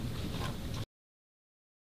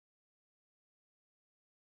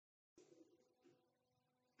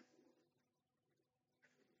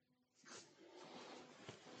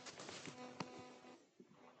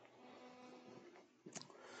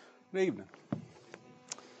Good evening.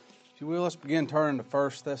 If you will, let's begin turning to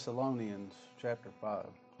 1 Thessalonians chapter 5.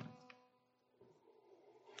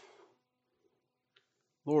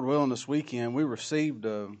 Lord willing, this weekend we received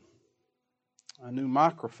a new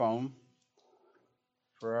microphone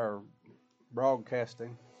for our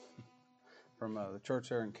broadcasting from the church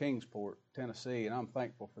there in Kingsport, Tennessee, and I'm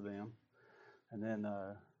thankful for them. And then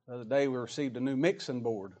the other day we received a new mixing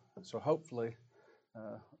board. So hopefully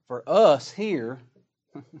for us here,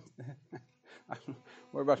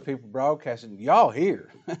 worry about the people broadcasting. Y'all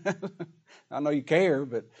here. I know you care,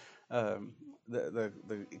 but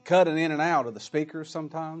the cutting in and out of the speakers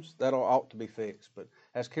sometimes, that ought to be fixed. But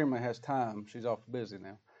as Kimberly has time, she's awful busy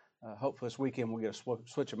now. Hopefully this weekend we'll get to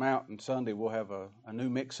switch them out, and Sunday we'll have a new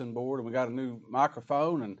mixing board, and we got a new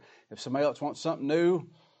microphone. And if somebody else wants something new,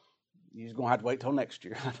 you're just going to have to wait till next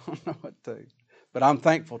year. I don't know what to do. But I'm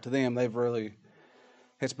thankful to them.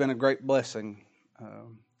 It's been a great blessing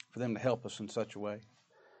for them to help us in such a way.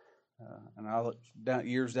 And I look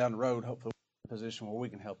years down the road, hopefully we're in a position where we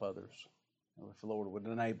can help others. If the Lord would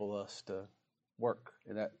enable us to work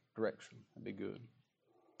in that direction, that'd be good.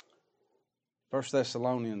 1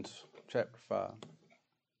 Thessalonians chapter 5.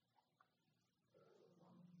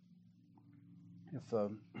 If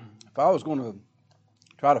I was going to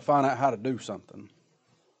try to find out how to do something,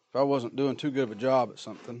 if I wasn't doing too good of a job at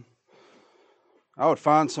something, I would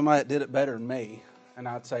find somebody that did it better than me, and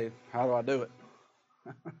I'd say, how do I do it?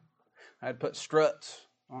 I'd put struts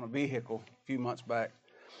on a vehicle a few months back,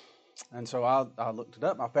 and so I looked it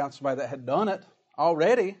up, and I found somebody that had done it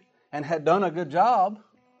already and had done a good job,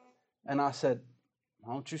 and I said,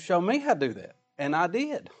 why don't you show me how to do that? And I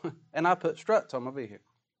did, and I put struts on my vehicle.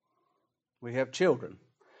 We have children.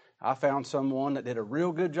 I found someone that did a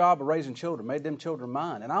real good job of raising children, made them children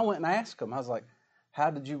mine, and I went and asked them, I was like,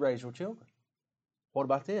 how did you raise your children? What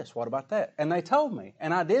about this? What about that? And they told me,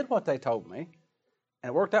 and I did what they told me, and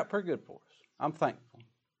it worked out pretty good for us. I'm thankful.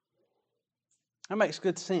 That makes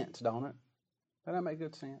good sense, don't it? Doesn't that make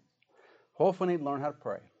good sense? What if we need to learn how to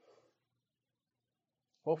pray?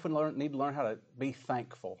 What if we need to learn how to be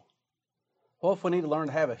thankful? What if we need to learn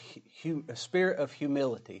to have a spirit of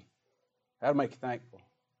humility? That'll make you thankful,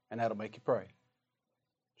 and that'll make you pray.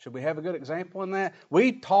 Should we have a good example in that?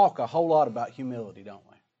 We talk a whole lot about humility, don't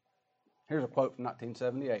we? Here's a quote from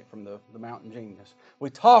 1978 from the Mountain Genius. We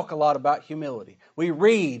talk a lot about humility. We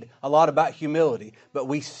read a lot about humility, but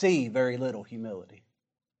we see very little humility.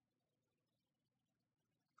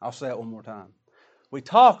 I'll say that one more time. We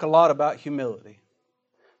talk a lot about humility.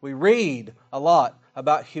 We read a lot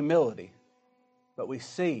about humility, but we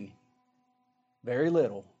see very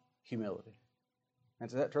little humility. And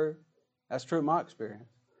is that true? That's true in my experience.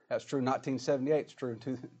 That's true in 1978. It's true in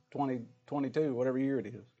 2022, whatever year it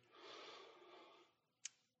is.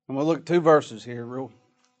 And we'll look at two verses here,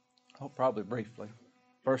 probably briefly.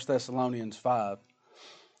 1 Thessalonians 5,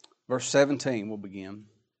 verse 17 we'll begin.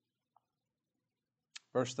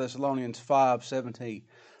 1 Thessalonians 5, 17.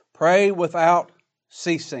 Pray without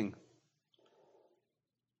ceasing.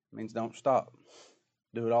 It means don't stop.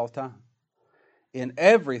 Do it all the time. In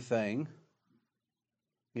everything,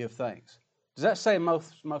 give thanks. Does that say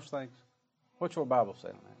most things? What's your Bible say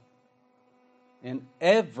on that? In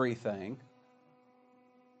everything,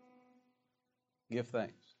 give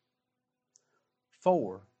thanks.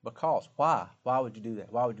 Because. Why? Why would you do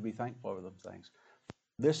that? Why would you be thankful over those things?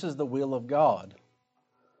 This is the will of God.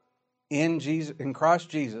 In Christ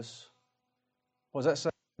Jesus, what does that say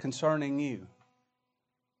concerning you?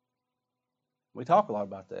 We talk a lot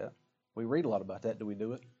about that. We read a lot about that. Do we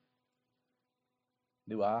do it?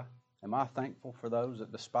 Do I? Am I thankful for those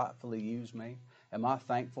that despitefully use me? Am I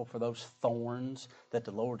thankful for those thorns that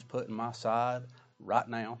the Lord's put in my side right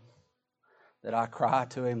now? That I cry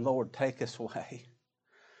to Him, Lord, take us away.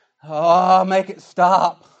 Oh, make it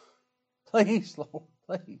stop. Please, Lord,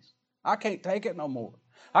 please. I can't take it no more.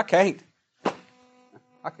 I can't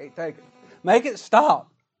take it. Make it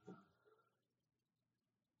stop.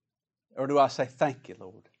 Or do I say, thank you,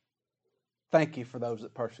 Lord. Thank you for those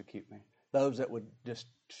that persecute me. Those that would just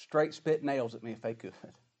straight spit nails at me if they could.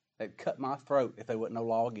 They'd cut my throat if there wasn't no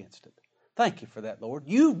law against it. Thank you for that, Lord.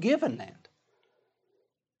 You've given that.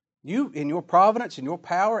 You, in your providence, in your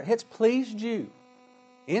power, it's pleased you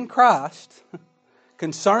in Christ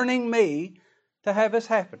concerning me to have this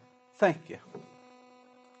happen. Thank you.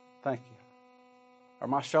 Thank you. Are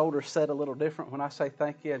my shoulders set a little different when I say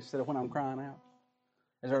thank you instead of when I'm crying out?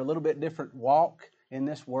 Is there a little bit different walk in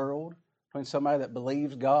this world between somebody that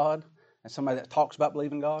believes God and somebody that talks about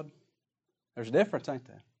believing God? There's a difference, ain't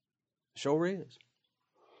there? Sure is.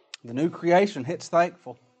 The new creation hits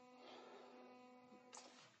thankful.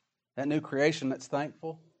 That new creation that's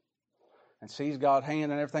thankful, and sees God's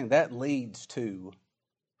hand and everything, that leads to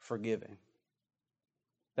forgiving.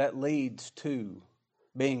 That leads to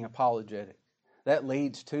being apologetic. That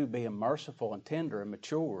leads to being merciful and tender and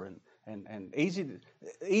mature and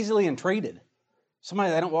easily entreated.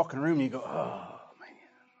 Somebody that don't walk in the room and you go, oh man,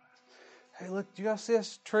 hey look, do you guys see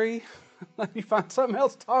this tree? You find something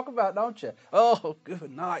else to talk about, don't you? Oh,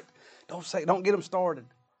 good night. Don't get them started.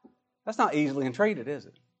 That's not easily entreated, is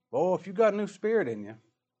it? Well, if you've got a new spirit in you,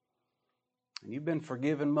 and you've been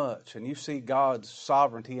forgiven much, and you see God's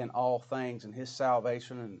sovereignty in all things and His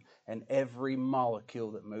salvation and every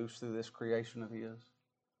molecule that moves through this creation of His,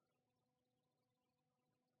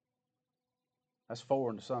 that's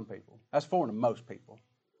foreign to some people. That's foreign to most people.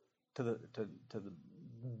 To the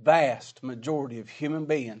vast majority of human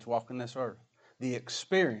beings walking this earth, the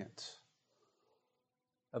experience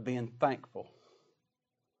of being thankful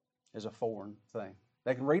is a foreign thing.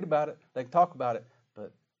 They can read about it, they can talk about it,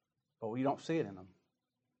 but you don't see it in them.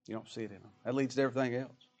 You don't see it in them. That leads to everything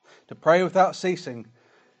else. To pray without ceasing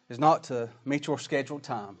is not to meet your scheduled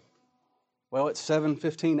time. Well, it's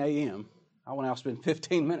 7:15 a.m. I want to spend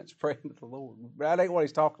 15 minutes praying with the Lord. But that ain't what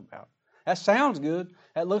He's talking about. That sounds good.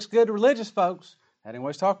 That looks good to religious folks. That ain't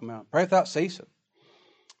what He's talking about. Pray without ceasing.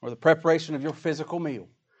 Or the preparation of your physical meal.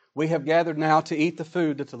 We have gathered now to eat the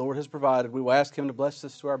food that the Lord has provided. We will ask Him to bless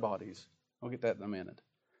this to our bodies. We'll get that in a minute.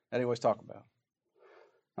 That ain't what He's talking about.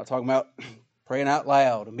 I'm not talking about praying out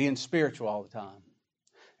loud and being spiritual all the time.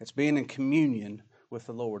 It's being in communion with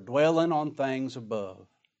the Lord, dwelling on things above,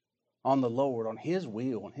 on the Lord, on His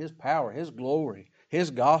will, on His power, His glory,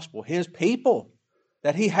 His gospel, His people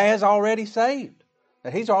that He has already saved,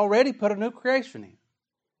 that He's already put a new creation in.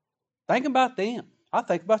 Think about them. I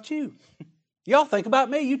think about you. Y'all think about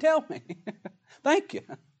me. You tell me. Thank you.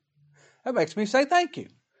 That makes me say thank you.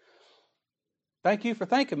 Thank you for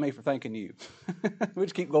thanking me for thanking you. We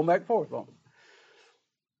just keep going back and forth, won't we?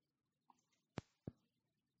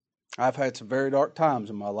 I've had some very dark times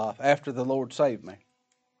in my life after the Lord saved me,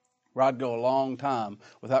 where I'd go a long time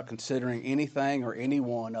without considering anything or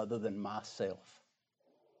anyone other than myself.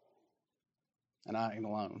 And I ain't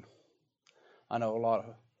alone. I know a lot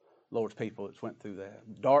of Lord's people that's went through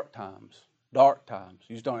that. Dark times.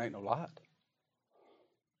 You just ain't no light.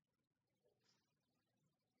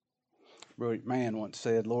 Brilliant man once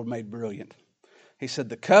said, Lord made brilliant. He said,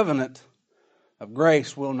 the covenant of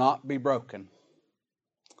grace will not be broken,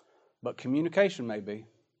 but communication may be.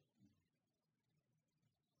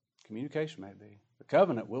 Communication may be. The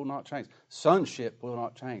covenant will not change. Sonship will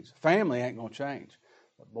not change. Family ain't going to change.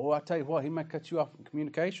 But boy, I tell you what, He may cut you off from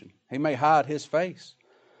communication. He may hide His face.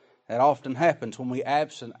 That often happens when we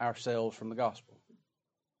absent ourselves from the gospel,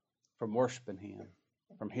 from worshiping Him,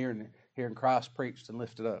 from hearing Christ preached and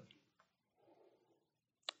lifted up.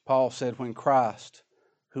 Paul said, when Christ,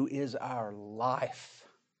 who is our life,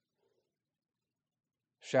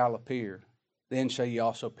 shall appear, then shall ye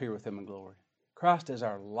also appear with Him in glory. Christ is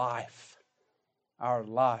our life. Our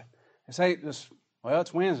life. And say,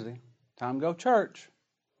 it's Wednesday. Time to go to church.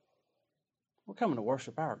 We're coming to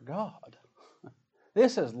worship our God.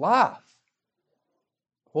 This is life.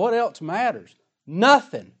 What else matters?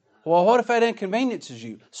 Nothing. Well, what if that inconveniences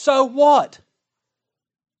you? So what?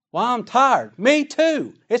 Well, I'm tired. Me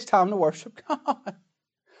too. It's time to worship God.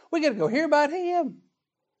 We got to go hear about Him.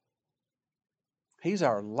 He's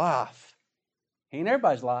our life. He ain't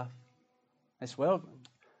everybody's life. It's,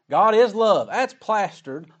 God is love. That's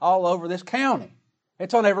plastered all over this county.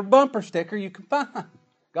 It's on every bumper sticker you can find.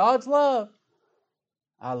 God's love.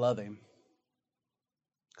 I love Him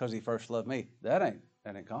because He first loved me. That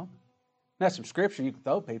ain't common. That's some scripture you can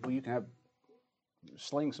throw people. You can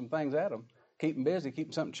sling some things at them. Keep them busy, keep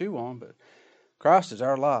them something to chew on. But Christ is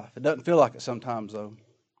our life. It doesn't feel like it sometimes, though.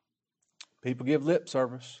 People give lip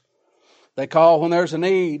service. They call when there's a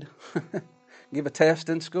need. Give a test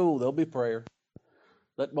in school. There'll be prayer.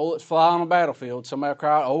 Let bullets fly on a battlefield. Somebody will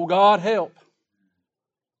cry, oh God, help.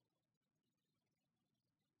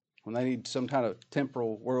 When they need some kind of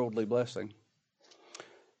temporal, worldly blessing.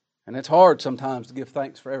 And it's hard sometimes to give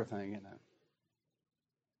thanks for everything, isn't it?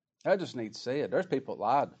 That just needs said. There's people that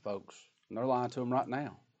lied to folks. And they're lying to them right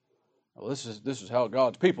now. Well, this is how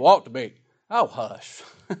God's people ought to be. Oh, hush.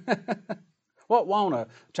 What won't a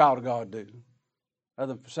child of God do?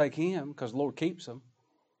 Other than forsake Him, because the Lord keeps them.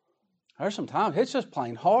 There's some times it's just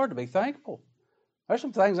plain hard to be thankful. There's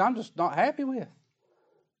some things I'm just not happy with.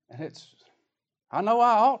 And I know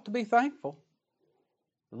I ought to be thankful.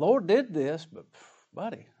 The Lord did this, but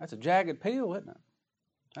buddy, that's a jagged peel, isn't it?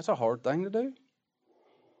 That's a hard thing to do.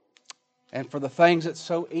 And for the things it's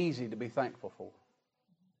so easy to be thankful for.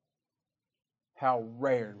 How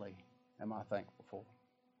rarely am I thankful for?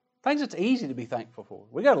 Things it's easy to be thankful for.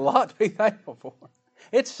 We got a lot to be thankful for.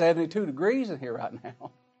 It's 72 degrees in here right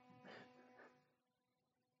now.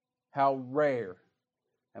 How rare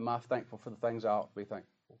am I thankful for the things I ought to be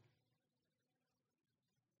thankful for?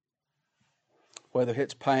 Whether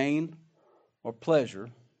it's pain or pleasure,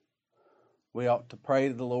 we ought to pray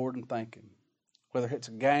to the Lord and thank Him. Whether it's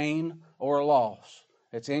a gain or a loss,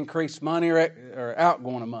 it's increased money or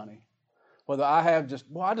outgoing of money. Whether I have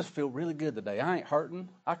I just feel really good today. I ain't hurting.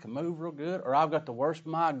 I can move real good. Or I've got the worst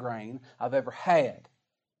migraine I've ever had.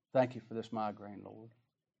 Thank you for this migraine, Lord.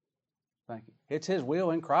 Thank you. It's His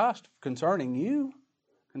will in Christ concerning you,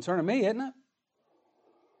 concerning me, isn't it?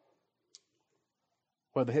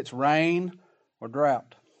 Whether it's rain or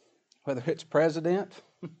drought. Whether it's president,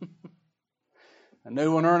 a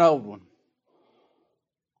new one or an old one.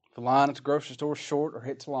 If the line at the grocery store is short or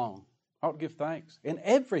it's long. I ought to give thanks in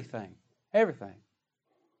everything. Everything.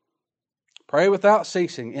 Pray without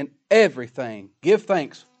ceasing in everything. Give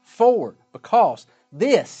thanks because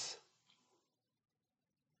this.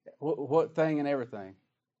 What thing and everything?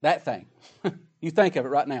 That thing. You think of it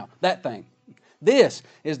right now. That thing. This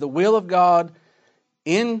is the will of God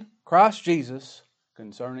in Christ Jesus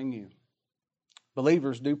concerning you.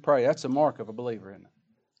 Believers do pray. That's a mark of a believer, isn't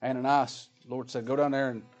it? Ananias, the Lord said, go down there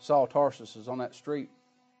and Saul Tarsus is on that street.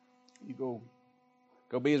 You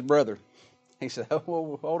go be his brother. He said,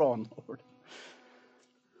 oh, hold on, Lord.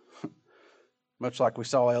 Much like we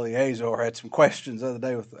saw Eliezer had some questions the other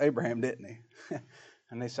day with Abraham, didn't he?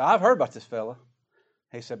 And they said, I've heard about this fella.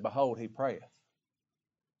 He said, behold, he prayeth.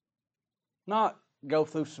 Not go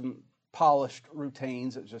through some polished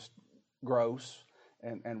routines that's just gross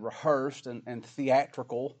and rehearsed and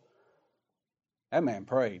theatrical. That man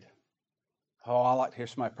prayed. Oh, I like to hear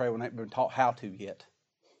somebody pray when they haven't been taught how to yet.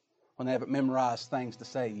 When they haven't memorized things to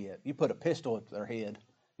say yet. You put a pistol at their head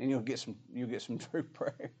and you'll get some true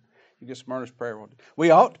prayer. You get some earnest prayer. We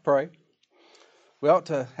ought to pray. We ought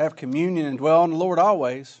to have communion and dwell on the Lord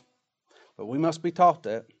always. But we must be taught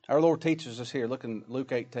that. Our Lord teaches us here. Look in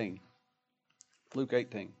Luke 18. Luke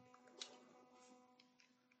 18.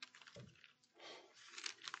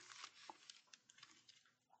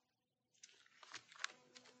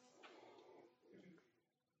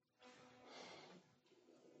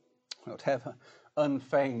 We ought to have an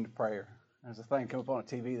unfeigned prayer. There's a thing come up on a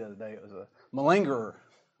TV the other day. It was a malingerer.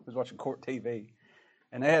 I was watching court TV.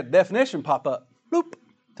 And they had a definition pop up. Bloop.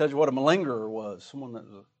 Tells you what a malingerer was. Someone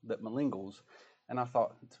that malingles. And I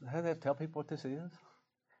thought, how do they have to tell people what this is?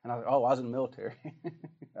 And I thought, I was in the military.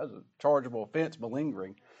 That was a chargeable offense,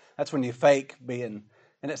 malingering. That's when you fake being,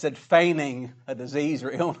 and it said feigning a disease or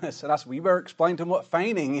illness. And I said, well, you better explain to them what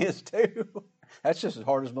feigning is too. That's just as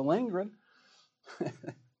hard as malingering.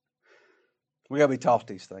 We got to be taught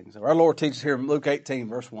these things. Our Lord teaches here in Luke 18,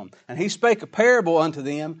 verse 1. And He spake a parable unto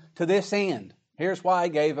them to this end. Here's why He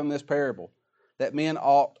gave them this parable. That men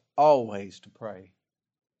ought always to pray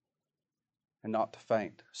and not to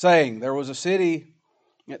faint. Saying, there was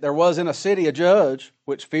in a city a judge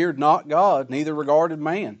which feared not God, neither regarded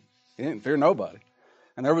man. He didn't fear nobody.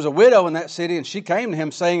 And there was a widow in that city, and she came to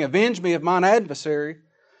him, saying, avenge me of mine adversary.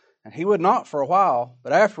 And he would not for a while,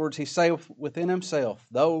 but afterwards he saith within himself,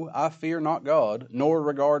 though I fear not God, nor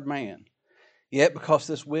regard man, yet because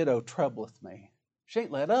this widow troubleth me. She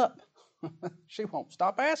ain't let up. She won't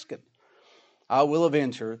stop asking. I will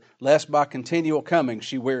avenge her, lest by continual coming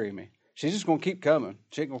she weary me. She's just going to keep coming.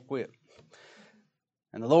 She ain't going to quit.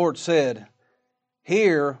 And the Lord said,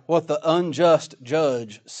 hear what the unjust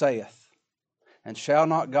judge saith. And shall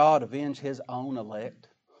not God avenge His own elect,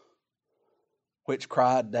 which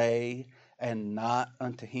cried day and night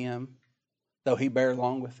unto Him, though He bear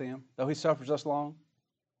long with them, though He suffers us long?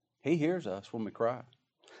 He hears us when we cry.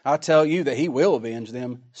 I tell you that He will avenge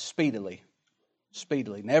them speedily.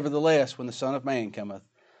 Speedily. Nevertheless, when the Son of Man cometh,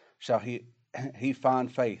 shall he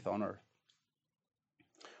find faith on earth.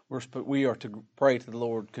 We are to pray to the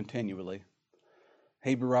Lord continually.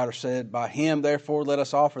 Hebrew writer said, by Him, therefore, let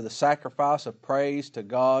us offer the sacrifice of praise to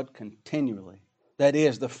God continually. That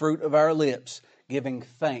is, the fruit of our lips, giving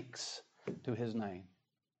thanks to His name.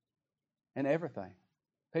 In everything.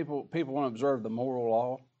 People want to observe the moral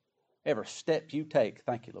law. Every step you take,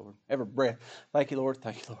 thank you, Lord. Every breath, thank you, Lord,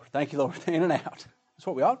 thank you, Lord, thank you, Lord, in and out. That's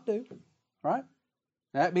what we ought to do, right?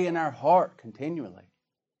 That be in our heart continually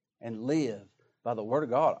and live by the Word of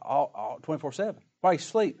God all 24/7. While you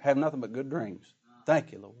sleep, have nothing but good dreams.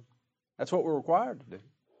 Thank you, Lord. That's what we're required to do.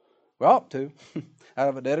 We ought to, out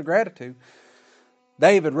of a debt of gratitude.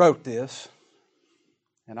 David wrote this,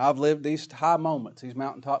 and I've lived these high moments, these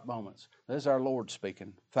mountaintop moments. This is our Lord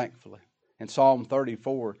speaking, thankfully. In Psalm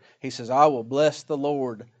 34, he says, I will bless the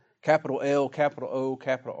Lord Capital L, capital O,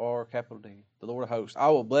 capital R, capital D. The Lord of hosts. I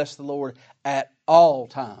will bless the Lord at all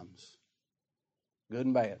times, good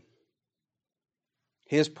and bad.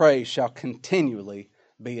 His praise shall continually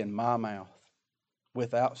be in my mouth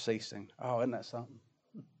without ceasing. Oh, isn't that something?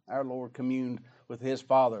 Our Lord communed with His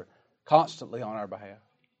Father constantly on our behalf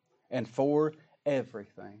and for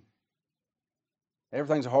everything.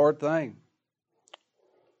 Everything's a hard thing.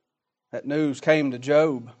 That news came to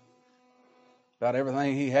Job about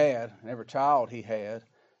everything he had and every child he had.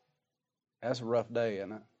 That's a rough day,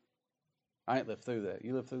 isn't it? I ain't lived through that.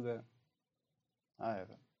 You lived through that? I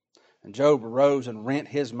haven't. And Job arose and rent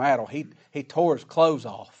his mantle. He tore his clothes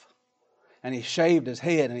off. And he shaved his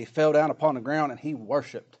head and he fell down upon the ground and he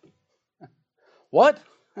worshipped. What?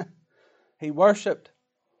 He worshipped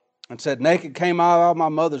and said, naked came I out of my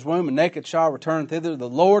mother's womb, and naked shall I return thither. The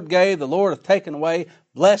Lord gave, the Lord hath taken away.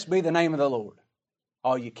 Blessed be the name of the Lord.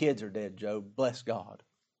 All your kids are dead, Job. Bless God.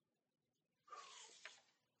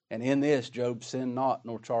 And in this, Job sinned not,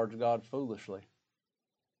 nor charged God foolishly.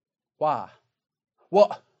 Why?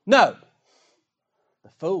 What? No. The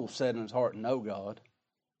fool said in his heart, no, God.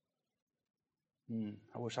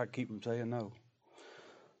 I wish I could keep him saying no.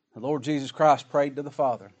 The Lord Jesus Christ prayed to the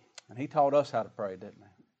Father, and He taught us how to pray, didn't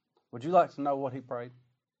He? Would you like to know what He prayed?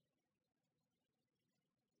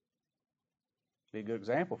 Be a good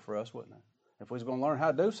example for us, wouldn't it? If we was going to learn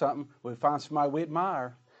how to do something, we'd find somebody we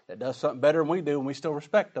admire that does something better than we do, and we still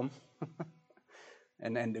respect them,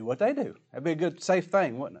 and do what they do. That'd be a good, safe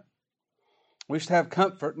thing, wouldn't it? We should have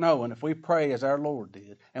comfort knowing if we pray as our Lord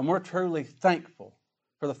did, and we're truly thankful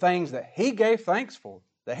for the things that He gave thanks for,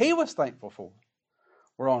 that He was thankful for,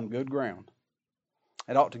 we're on good ground.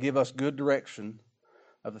 It ought to give us good direction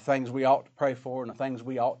of the things we ought to pray for and the things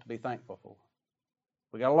we ought to be thankful for.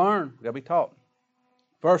 We got to learn. We got to be taught.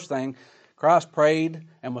 First thing, Christ prayed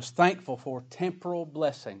and was thankful for temporal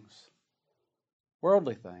blessings,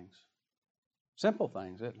 worldly things, simple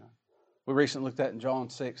things, isn't it? We recently looked at in John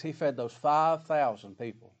 6. He fed those 5,000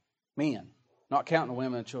 people, men, not counting the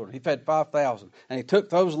women and children. He fed 5,000, and He took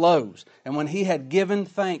those loaves, and when He had given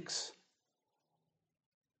thanks,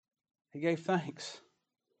 He gave thanks.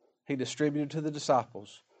 He distributed to the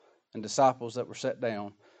disciples, and disciples that were set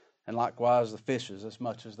down, and likewise the fishes as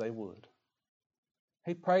much as they would.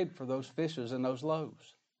 He prayed for those fishes and those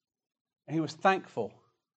loaves. And He was thankful.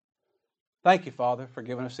 Thank you, Father, for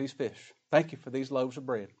giving us these fish. Thank you for these loaves of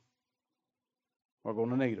bread. We're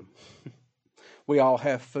going to need them. We all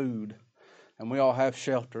have food, and we all have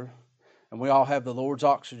shelter, and we all have the Lord's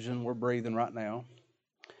oxygen we're breathing right now,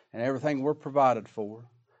 and everything we're provided for,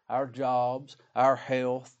 our jobs, our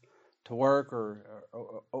health, to work,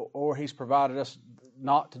 or He's provided us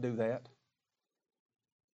not to do that.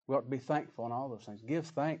 We ought to be thankful in all those things. Give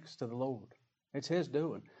thanks to the Lord. It's His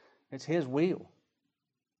doing. It's His will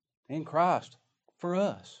in Christ for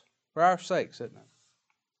us, for our sakes, isn't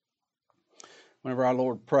it? Whenever our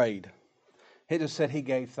Lord prayed, it just said He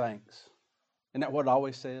gave thanks. Isn't that what it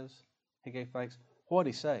always says? He gave thanks. What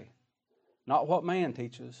did He say? Not what man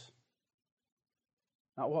teaches.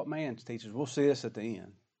 Not what man teaches. We'll see this at the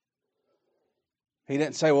end. He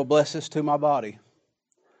didn't say, well, bless this to my body.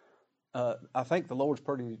 I think the Lord's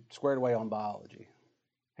pretty squared away on biology.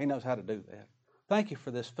 He knows how to do that. Thank you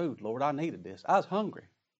for this food, Lord. I needed this. I was hungry.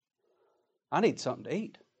 I need something to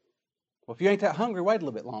eat. Well, if you ain't that hungry, wait a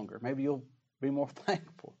little bit longer. Maybe you'll be more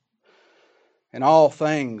thankful. And all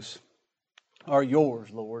things are yours,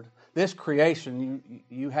 Lord. This creation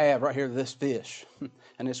you have right here, this fish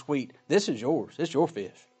and this wheat, this is yours. It's your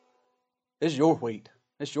fish. This is your wheat.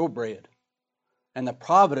 It's your bread. And the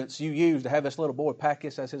providence you used to have this little boy pack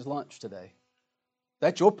this as his lunch today,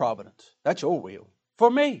 that's your providence. That's your will.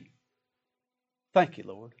 For me. Thank you,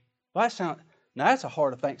 Lord. Well, now that's a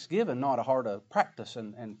heart of thanksgiving, not a heart of practice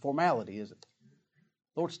and formality, is it?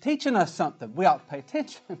 Lord's teaching us something. We ought to pay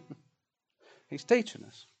attention. He's teaching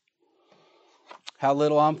us. How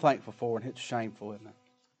little I'm thankful for, and it's shameful, isn't it?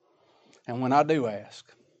 And when I do ask,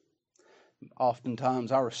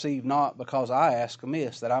 oftentimes I receive not because I ask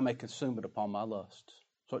amiss, that I may consume it upon my lusts.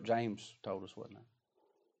 That's what James told us, wasn't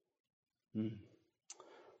it?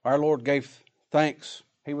 Our Lord gave thanks.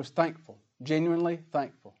 He was thankful, genuinely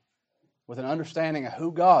thankful, with an understanding of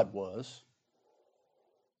who God was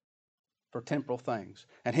for temporal things.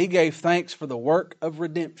 And He gave thanks for the work of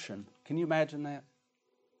redemption. Can you imagine that?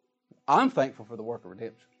 I'm thankful for the work of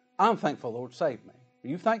redemption. I'm thankful the Lord saved me. Are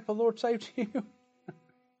you thankful the Lord saved you?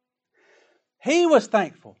 He was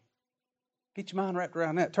thankful. Get your mind wrapped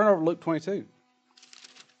around that. Turn over to Luke 22.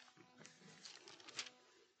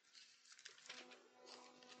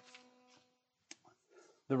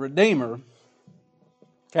 The Redeemer,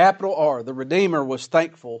 capital R, the Redeemer was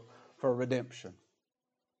thankful for redemption.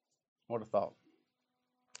 What a thought.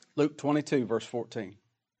 Luke 22, verse 14.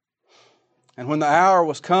 And when the hour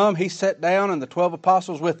was come, he sat down, and the 12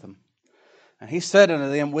 apostles with him. And he said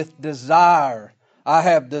unto them, with desire I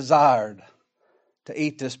have desired to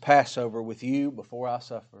eat this Passover with you before I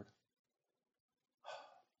suffered.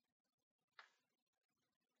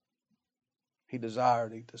 He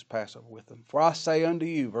desired to eat this Passover with them. For I say unto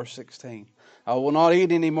you, verse 16, I will not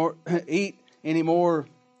eat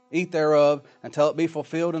thereof until it be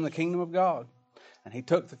fulfilled in the kingdom of God. And he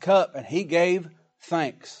took the cup and he gave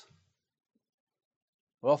thanks.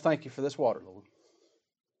 Well, thank you for this water, Lord.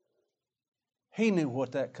 He knew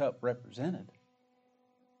what that cup represented.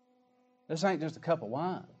 This ain't just a cup of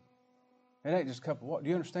wine. It ain't just a cup of water. Do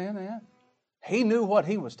you understand that? He knew what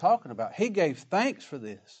he was talking about. He gave thanks for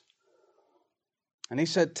this. And he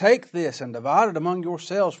said, take this and divide it among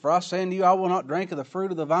yourselves, for I say unto you, I will not drink of the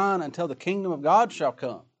fruit of the vine until the kingdom of God shall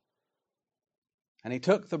come. And he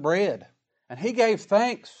took the bread, and he gave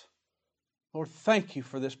thanks. Lord, thank you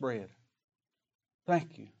for this bread.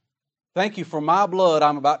 Thank you. Thank you for my blood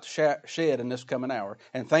I'm about to shed in this coming hour.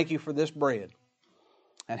 And thank you for this bread.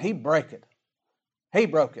 And he broke it. He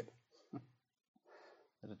broke it.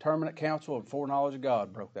 The determinate counsel of foreknowledge of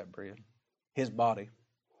God broke that bread. His body.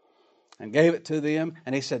 And gave it to them.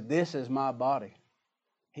 And he said, this is my body.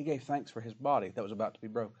 He gave thanks for his body that was about to be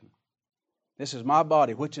broken. This is my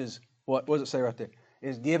body, which is, what does it say right there?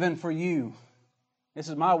 Is given for you. This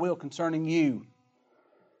is my will concerning you.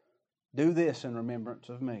 Do this in remembrance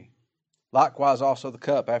of me. Likewise also the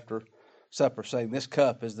cup after supper, saying, this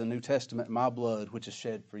cup is the New Testament in my blood, which is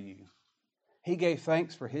shed for you. He gave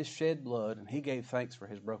thanks for his shed blood, and he gave thanks for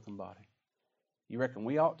his broken body. You reckon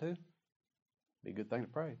we ought to? Be a good thing to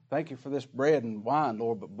pray. Thank you for this bread and wine,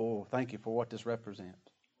 Lord, but boy, thank you for what this represents.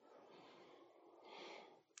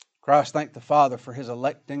 Christ thanked the Father for his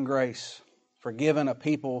electing grace, for giving a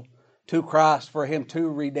people to Christ for him to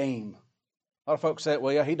redeem. A lot of folks said,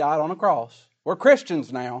 well, yeah, he died on a cross. We're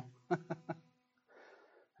Christians now. You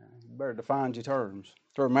better define your terms.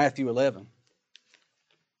 Through Matthew 11.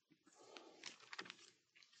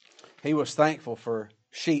 He was thankful for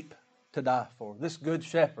sheep to die for. This good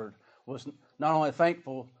shepherd was not only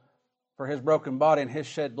thankful for his broken body and his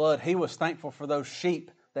shed blood, he was thankful for those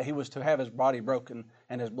sheep that he was to have his body broken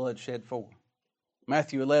and his blood shed for.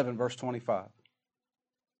 Matthew 11, verse 25.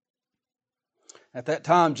 At that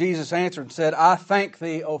time, Jesus answered and said, I thank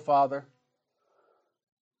thee, O Father.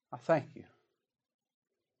 I thank you.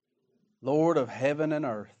 Lord of heaven and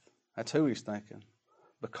earth. That's who he's thanking.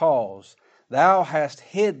 Because thou hast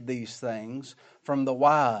hid these things from the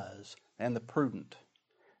wise and the prudent,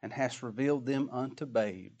 and hast revealed them unto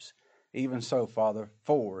babes. Even so, Father,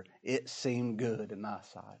 for it seemed good in thy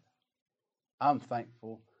sight. I'm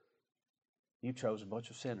thankful you chose a bunch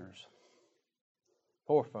of sinners.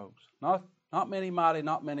 Poor folks. Not many mighty,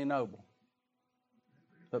 not many noble.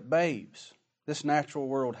 But babes. This natural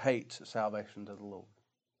world hates the salvation to the Lord.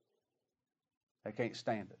 They can't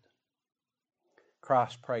stand it.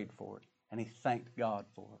 Christ prayed for it, and he thanked God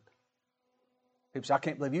for it. People say, I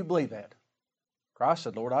can't believe you believe that. Christ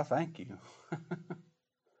said, Lord, I thank you.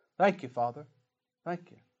 Thank you, Father.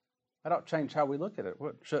 Thank you. That ought to change how we look at it,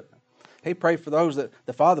 shouldn't it? He prayed for those that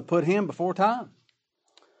the Father put him before time.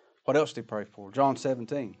 What else did he pray for? John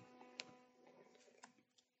 17.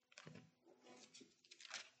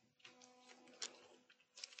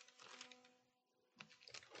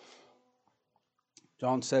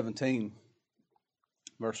 John 17,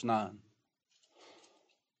 verse 9.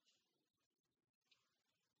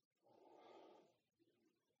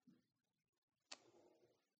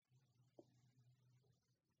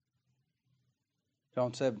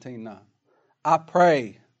 John 17, 9. I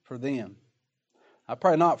pray for them. I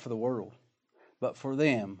pray not for the world, but for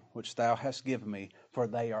them which thou hast given me, for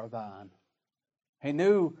they are thine. He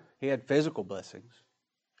knew he had physical blessings.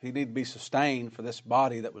 He needed to be sustained for this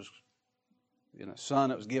body that was, son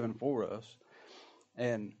that was given for us.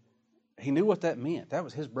 And he knew what that meant. That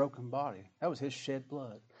was his broken body. That was his shed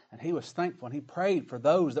blood. And he was thankful, and he prayed for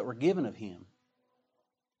those that were given of him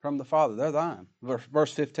from the Father. They're thine.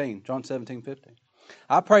 Verse 15, John 17, 15.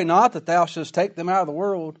 I pray not that thou shouldst take them out of the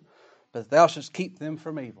world, but that thou shouldst keep them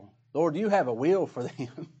from evil. Lord, you have a will for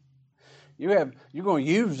them. You're going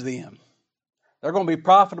to use them. They're going to be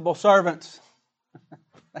profitable servants.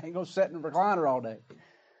 They ain't going to sit in the recliner all day.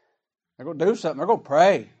 They're going to do something. They're going to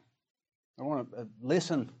pray. They're going to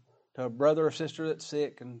listen to a brother or sister that's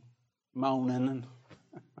sick and moaning and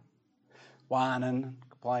whining and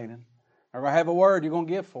complaining. They're going to have a word you're going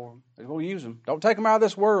to give for them. You're going to use them. Don't take them out of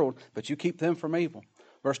this world, but you keep them from evil.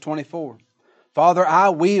 Verse 24. Father, I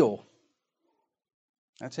will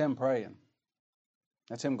That's Him praying.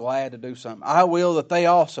 That's Him glad to do something. I will that they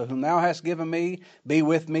also, whom Thou hast given me, be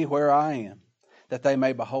with me where I am, that they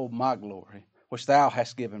may behold my glory, which Thou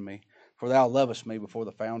hast given me, for Thou lovest me before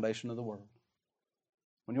the foundation of the world.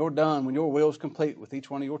 When you're done, when your will is complete with each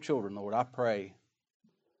one of your children, Lord, I pray,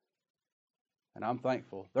 and I'm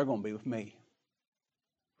thankful, they're going to be with me.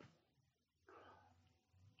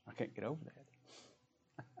 I can't get over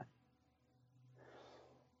that.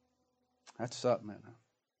 That's something, isn't it?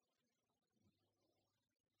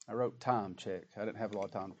 I wrote time check. I didn't have a lot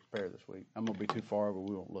of time to prepare this week. I'm going to be too far over.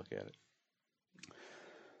 We won't look at it.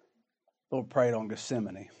 Lord prayed on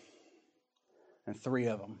Gethsemane, and 3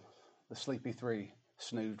 of them, the sleepy 3,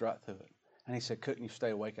 snoozed right through it. And He said, couldn't you stay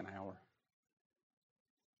awake an hour?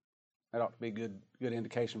 That ought to be a good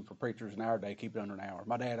indication for preachers in our day. Keep it under an hour.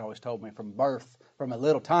 My dad always told me from birth, from a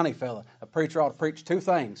little tiny fella, a preacher ought to preach 2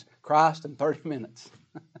 things, Christ and 30 minutes.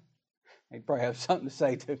 He'd probably have something to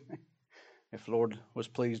say to me if the Lord was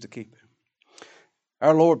pleased to keep him.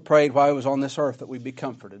 Our Lord prayed while He was on this earth that we be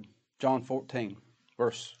comforted. John 14,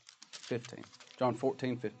 verse 15. John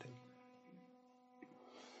 14, 15.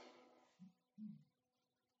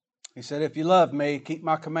 He said, if you love me, keep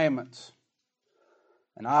my commandments,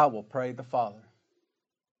 and I will pray the Father.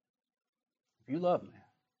 If you love me,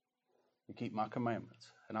 you keep my commandments,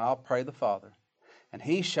 and I'll pray the Father, and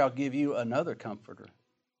He shall give you another comforter,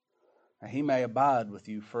 and He may abide with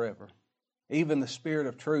you forever. Even the Spirit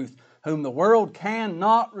of truth, whom the world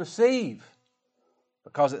cannot receive,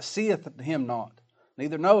 because it seeth Him not,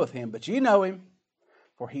 neither knoweth Him. But ye know Him,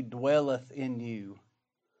 for He dwelleth in you,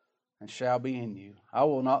 and shall be in you. I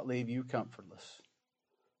will not leave you comfortless.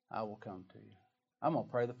 I will come to you. I'm going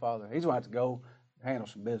to pray the Father. He's going to have to go handle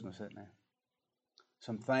some business, isn't he?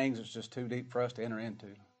 Some things that's just too deep for us to enter into.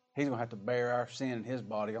 He's going to have to bear our sin in His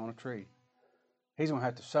body on a tree. He's going to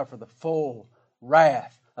have to suffer the full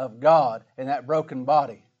wrath of God in that broken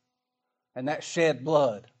body and that shed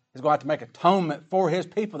blood. He's going to have to make atonement for His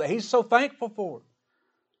people that He's so thankful for.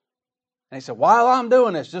 And He said, while I'm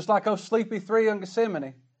doing this, just like those sleepy 3 in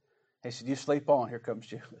Gethsemane, He said, you sleep on, here comes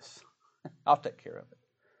Judas. I'll take care of it.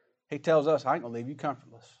 He tells us, I ain't going to leave you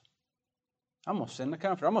comfortless. I'm going to send the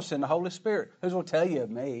Comforter. I'm going to send the Holy Spirit. Who's going to tell you of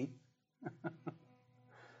me?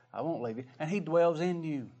 I won't leave you. And He dwells in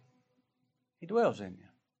you. He dwells in you.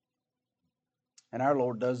 And our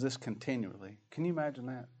Lord does this continually. Can you imagine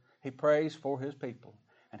that? He prays for His people,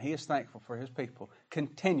 and He is thankful for His people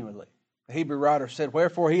continually. The Hebrew writer said,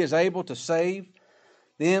 wherefore He is able to save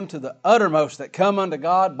them to the uttermost that come unto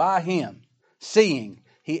God by Him, seeing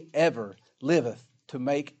He ever liveth to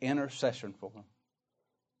make intercession for them.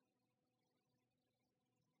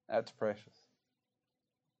 That's precious.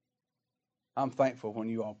 I'm thankful when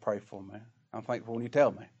you all pray for me. I'm thankful when you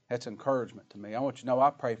tell me. That's encouragement to me. I want you to know I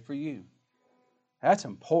pray for you. That's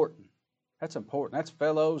important. That's important. That's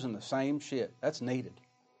fellows in the same ship. That's needed.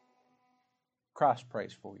 Christ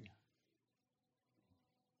prays for you.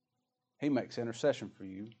 He makes intercession for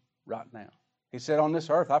you right now. He said, on this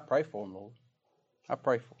earth, I pray for them, Lord. I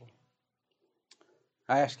pray for them.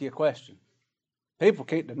 I ask you a question. People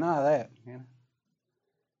can't deny that. You know?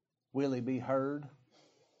 Will He be heard?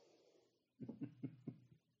 He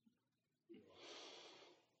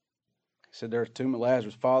said, there's a tomb of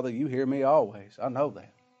Lazarus. Father, you hear me always. I know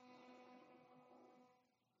that.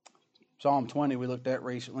 Psalm 20 we looked at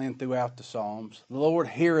recently and throughout the Psalms. The Lord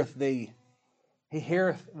heareth thee. He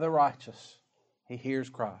heareth the righteous. He hears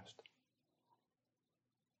Christ.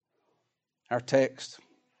 Our text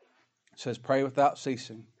says, pray without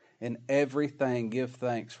ceasing. In everything give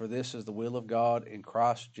thanks, for this is the will of God in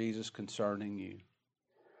Christ Jesus concerning you.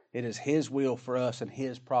 It is His will for us and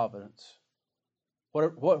His providence.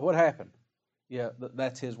 What happened? Yeah,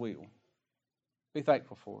 that's His will. Be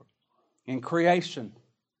thankful for it. In creation,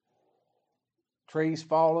 trees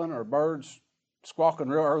falling or birds squawking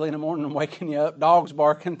real early in the morning and waking you up, dogs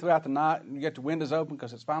barking throughout the night, and you get the windows open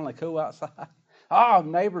because it's finally cool outside. Oh,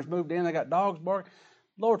 neighbors moved in, they got dogs barking.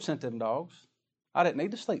 Lord sent them dogs. I didn't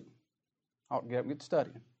need to sleep. I ought to get up and get to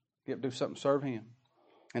studying. Get up and do something to serve Him.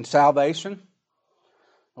 And salvation,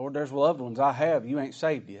 Lord, there's loved ones I have you ain't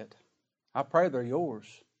saved yet. I pray they're yours.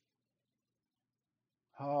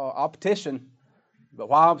 I'll petition, but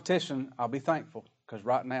while I petition, I'll be thankful because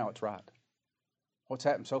right now it's right. What's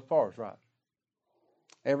happened so far is right.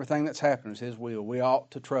 Everything that's happened is His will. We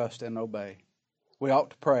ought to trust and obey. We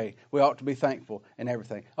ought to pray. We ought to be thankful in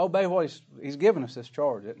everything. Obey what He's given us this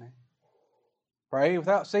charge, isn't He? Pray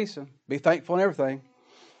without ceasing. Be thankful in everything.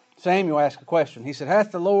 Samuel asked a question. He said,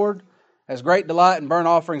 hath the Lord as great delight in burnt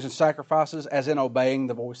offerings and sacrifices as in obeying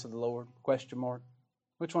the voice of the Lord? Question mark.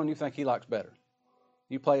 Which one do you think He likes better?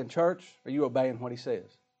 You play in church, or you obeying what he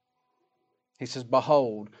says? He says,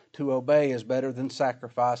 behold, to obey is better than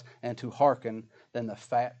sacrifice, and to hearken than the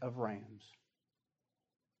fat of rams.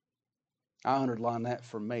 I underline that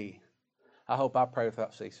for me. I hope I pray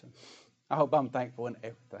without ceasing. I hope I'm thankful in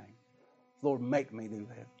everything. Lord, make me do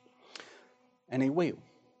that. And he will.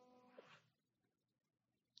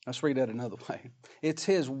 Let's read that another way. It's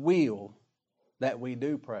his will that we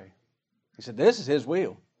do pray. He said, this is his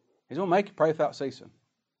will. He's going to make you pray without ceasing.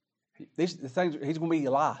 These things, he's going to be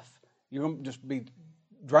your life. You're going to just be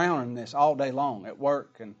drowning in this all day long at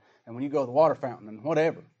work and when you go to the water fountain and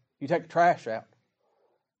whatever. You take the trash out.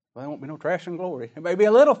 Well, there won't be no trash in glory. It may be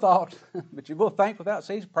a little thought, but you're going to think without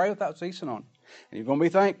ceasing, pray without ceasing on it. And you're going to be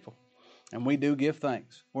thankful. And we do give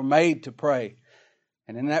thanks. We're made to pray.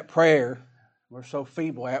 And in that prayer, we're so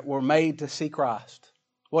feeble at, we're made to see Christ,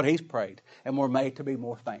 what he's prayed. And we're made to be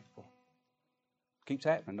more thankful. Keeps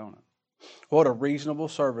happening, don't it? What a reasonable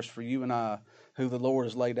service for you and I, who the Lord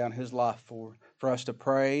has laid down his life for us to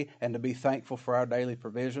pray and to be thankful for our daily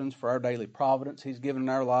provisions, for our daily providence he's given in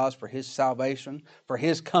our lives, for his salvation, for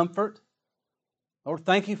his comfort. Lord,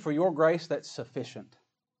 thank you for your grace that's sufficient.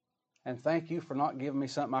 And thank you for not giving me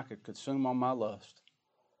something I could consume on my lust.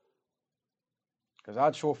 Because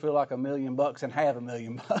I'd sure feel like $1 million and have $1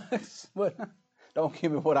 million. But don't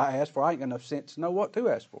give me what I asked for. I ain't got enough sense to know what to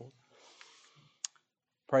ask for.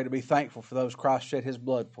 Pray to be thankful for those Christ shed his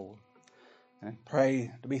blood for. And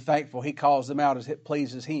pray to be thankful he calls them out as it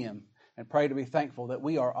pleases him. And pray to be thankful that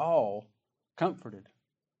we are all comforted.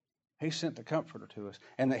 He sent the Comforter to us.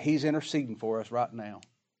 And that he's interceding for us right now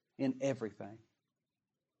in everything.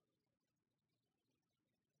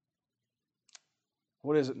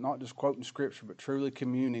 What is it? Not just quoting Scripture, but truly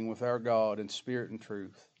communing with our God in spirit and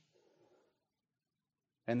truth.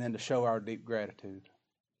 And then to show our deep gratitude.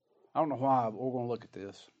 I don't know why, but we're going to look at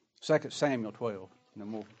this. 2 Samuel 12, and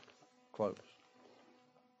then we'll close.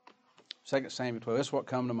 2 Samuel 12, this is what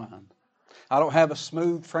come to mind. I don't have a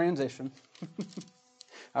smooth transition.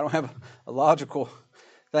 I don't have a logical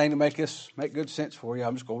thing to make good sense for you.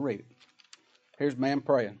 I'm just going to read it. Here's a man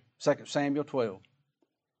praying. 2 Samuel 12.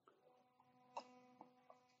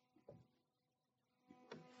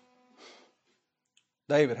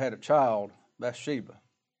 David had a child, Bathsheba,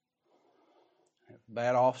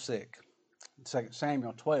 bad off sick. 2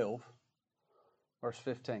 Samuel 12, verse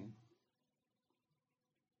 15.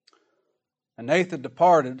 And Nathan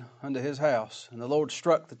departed unto his house, and the Lord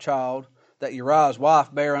struck the child that Uriah's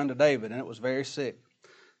wife bare unto David, and it was very sick.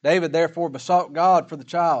 David therefore besought God for the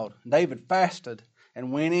child. David fasted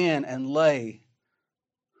and went in and lay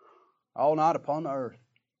all night upon the earth.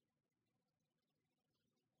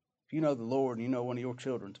 If you know the Lord and you know one of your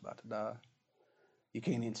children's about to die, you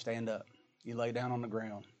can't even stand up. You lay down on the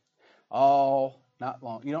ground all night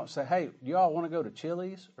long. You don't say, hey, do you all want to go to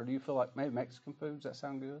Chili's? Or do you feel like maybe Mexican food? Does that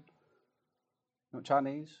sound good? You want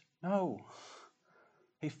Chinese? No.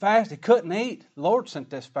 He fasted. He couldn't eat. The Lord sent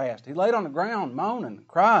this fast. He laid on the ground moaning,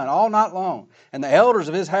 crying all night long. And the elders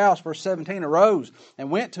of his house, verse 17, arose and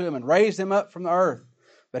went to him and raised him up from the earth.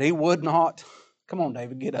 But he would not. Come on,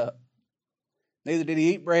 David, get up. Neither did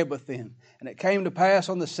he eat bread with them. And it came to pass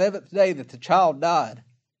on the 7th day that the child died.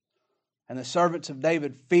 And the servants of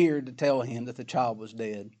David feared to tell him that the child was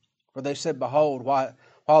dead. For they said, behold,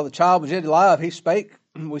 while the child was yet alive, we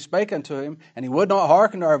spake unto him, and he would not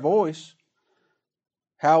hearken to our voice.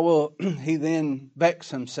 How will he then vex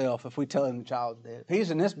himself if we tell him the child's dead? If he's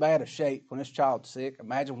in this bad a shape when this child's sick,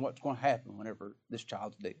 imagine what's going to happen whenever this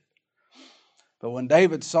child's dead. But when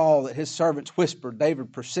David saw that his servants whispered,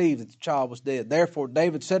 David perceived that the child was dead. Therefore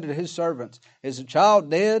David said to his servants, is the child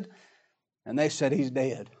dead? And they said, he's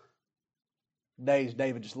dead. Days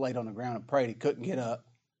David just laid on the ground and prayed. He couldn't get up.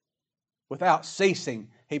 Without ceasing,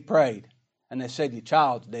 he prayed. And they said, your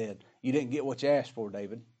child's dead. You didn't get what you asked for,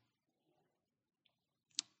 David.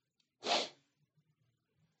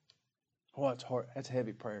 Boy, it's hard. That's a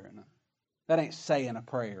heavy prayer, isn't it? That ain't saying a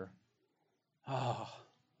prayer. Oh.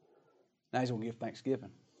 Now he's going to give thanksgiving.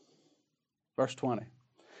 Verse 20.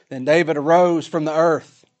 Then David arose from the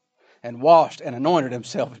earth and washed and anointed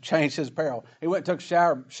himself and changed his apparel. He went and took a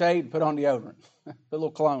shower, shaved, and put on deodorant. Put a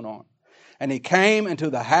little cologne on. And he came into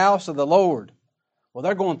the house of the Lord. Well,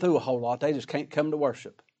 they're going through a whole lot. They just can't come to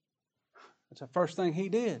worship. That's the first thing he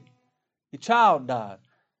did. Your child died.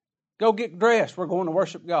 Go get dressed. We're going to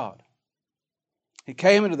worship God. He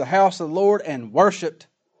came into the house of the Lord and worshiped.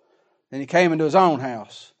 Then he came into his own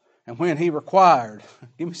house. And when he required,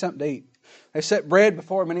 give me something to eat. They set bread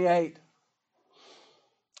before him and he ate.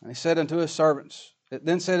 And he said unto his servants,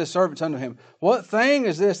 then said his servants unto him, what thing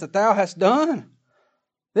is this that thou hast done?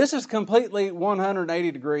 This is completely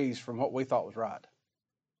 180 degrees from what we thought was right.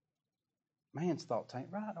 Man's thoughts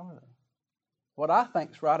ain't right, are they? What I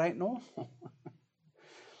think's right ain't normal.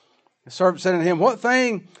 The servant said unto him, What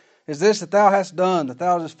thing is this that thou hast done, that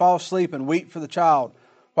thou dost fall asleep and weep for the child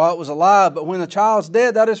while it was alive? But when the child's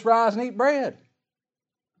dead, thou dost rise and eat bread.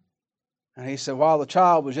 And he said, While the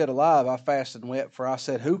child was yet alive, I fasted and wept, for I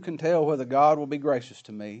said, Who can tell whether God will be gracious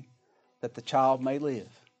to me, that the child may live?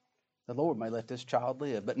 The Lord may let this child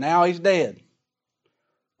live. But now he's dead.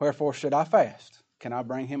 Wherefore should I fast? Can I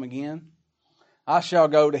bring him again? I shall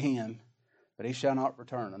go to him, but he shall not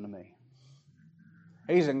return unto me.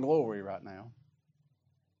 He's in glory right now.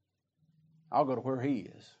 I'll go to where he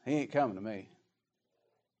is. He ain't coming to me.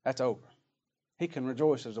 That's over. He can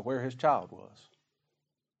rejoice as to where his child was.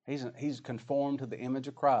 He's conformed to the image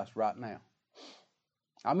of Christ right now.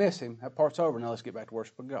 I miss him. That part's over. Now let's get back to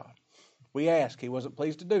worshiping God. We ask. He wasn't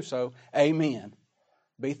pleased to do so. Amen.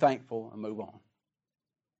 Be thankful and move on.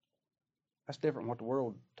 That's different from what the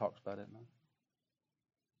world talks about, isn't it?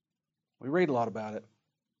 We read a lot about it.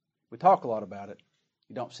 We talk a lot about it.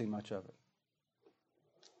 You don't see much of it.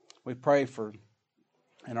 We pray for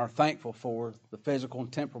and are thankful for the physical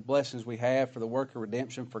and temporal blessings we have, for the work of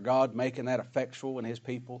redemption, for God making that effectual in His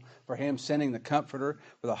people, for Him sending the Comforter,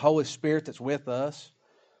 for the Holy Spirit that's with us,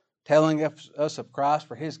 telling us of Christ,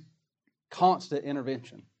 for His constant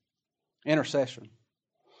intercession.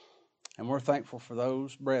 And we're thankful for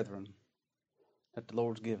those brethren that the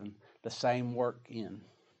Lord's given the same work in,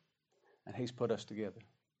 and He's put us together.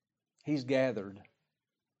 He's gathered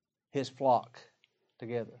His flock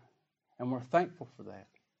together, and we're thankful for that.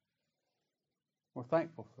 We're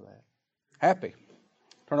thankful for that. Happy.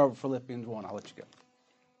 Turn over to Philippians 1. I'll let you go.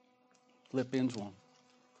 Philippians 1.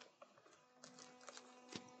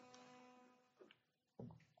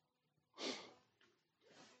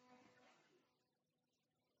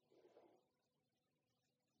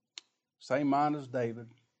 Same mind as David.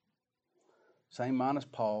 Same mind as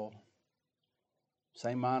Paul.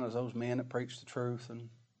 Same mind as those men that preached the truth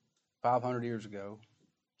 500 years ago.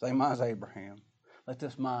 Same mind as Abraham. Let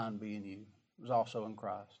this mind be in you. It was also in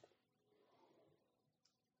Christ.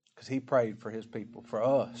 Because He prayed for His people, for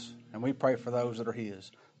us. And we pray for those that are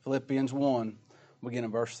His. Philippians 1, begin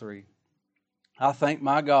in verse 3. I thank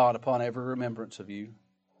my God upon every remembrance of you,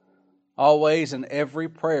 always in every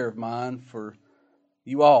prayer of mine for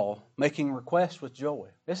you all, making requests with joy.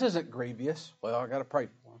 This isn't grievous. Well, I got to pray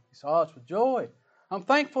for them. He said, it's with joy. I'm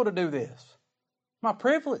thankful to do this. My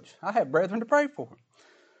privilege. I have brethren to pray for.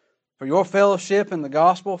 For your fellowship in the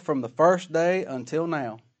gospel from the first day until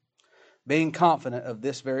now, being confident of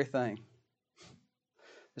this very thing.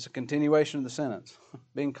 It's a continuation of the sentence.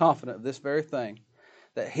 Being confident of this very thing,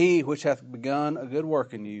 that He which hath begun a good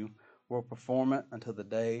work in you will perform it until the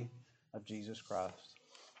day of Jesus Christ.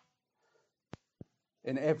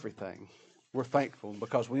 In everything, we're thankful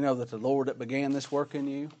because we know that the Lord that began this work in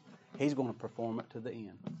you, He's going to perform it to the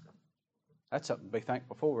end. That's something to be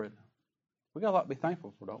thankful for, isn't it? We got a lot to be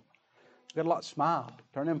thankful for, don't we? We got a lot to smile.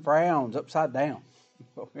 Turn them frowns upside down.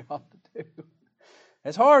 That's what we ought to do.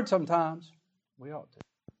 It's hard sometimes. We ought to.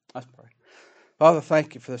 Let's pray. Father,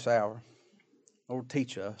 thank You for this hour. Lord,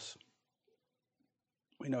 teach us.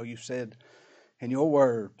 We know You said in Your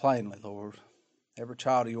word plainly, Lord, every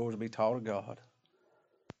child of Yours will be taught of God.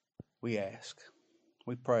 We ask.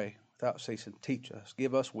 We pray without ceasing. Teach us.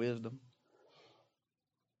 Give us wisdom.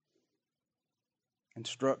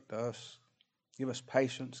 Instruct us. Give us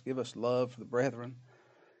patience. Give us love for the brethren.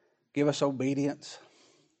 Give us obedience.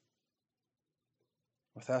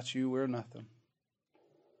 Without You, we're nothing.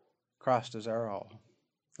 Christ is our all.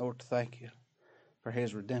 Lord, thank You for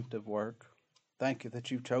His redemptive work. Thank You that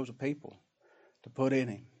You chose a people to put in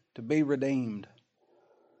Him, to be redeemed.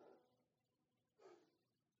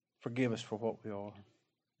 Forgive us for what we are.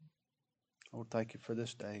 Lord, thank You for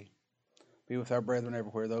this day. Be with our brethren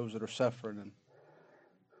everywhere, those that are suffering and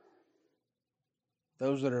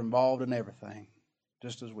those that are involved in everything,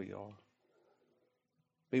 just as we are.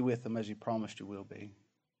 Be with them as You promised You will be.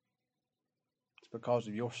 It's because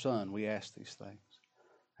of Your Son we ask these things.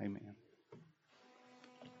 Amen.